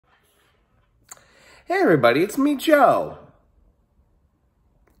Hey everybody, it's me, Joe.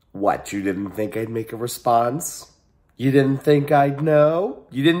 What, you didn't think I'd make a response? You didn't think I'd know?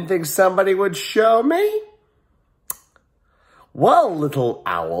 You didn't think somebody would show me? Well, little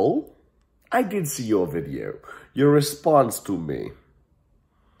owl, I did see your video, your response to me.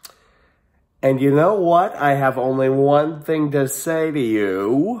 And you know what? I have only one thing to say to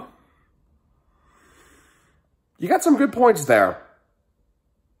you. You got some good points there.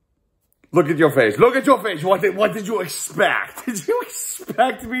 Look at your face. Look at your face. What did you expect? Did you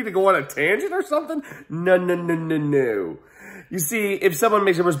expect me to go on a tangent or something? No. You see, if someone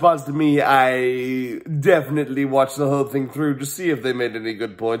makes a response to me, I definitely watch the whole thing through to see if they made any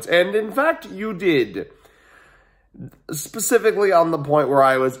good points. And in fact, you did. Specifically on the point where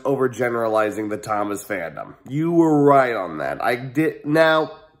I was overgeneralizing the Thomas Fandom. You were right on that. I did.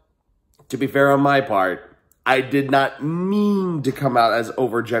 Now, to be fair on my part, I did not mean to come out as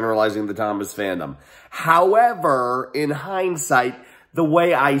overgeneralizing the Thomas Fandom. However, in hindsight, the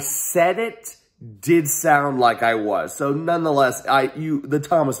way I said it did sound like I was. So nonetheless, the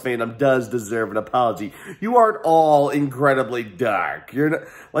Thomas Fandom does deserve an apology. You aren't all incredibly dark. You're not,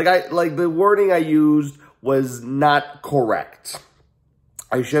 like the wording I used was not correct.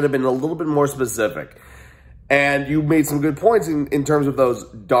 I should have been a little bit more specific. And you made some good points in terms of those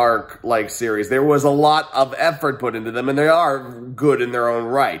dark, series. There was a lot of effort put into them, and they are good in their own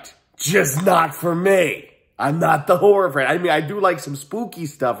right. Just not for me. I'm not the horror fan. I mean, I do like some spooky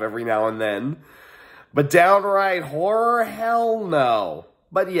stuff every now and then. But downright horror? Hell no.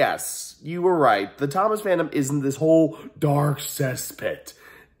 But yes, you were right. The Thomas Fandom isn't this whole dark cesspit.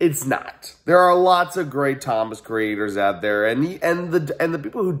 It's not. There are lots of great Thomas creators out there, and the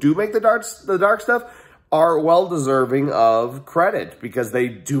people who do make the dark stuff are well deserving of credit because they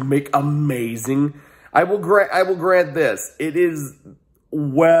do make amazing. I will grant this. It is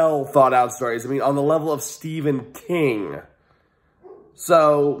well thought out stories. I mean, on the level of Stephen King.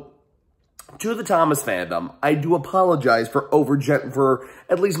 So, to the Thomas Fandom, I do apologize for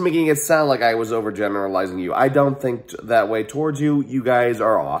at least making it sound like I was overgeneralizing you. I don't think that way towards you. You guys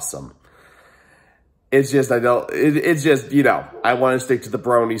are awesome. It's just, you know, I want to stick to the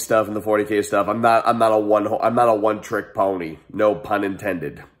brony stuff and the 40K stuff. I'm not a one-trick pony. No pun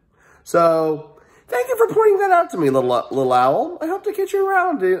intended. So, thank you for pointing that out to me, little owl. I hope to catch you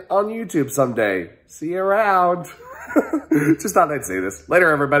around on YouTube someday. See you around. Just thought I'd say this.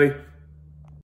 Later, everybody.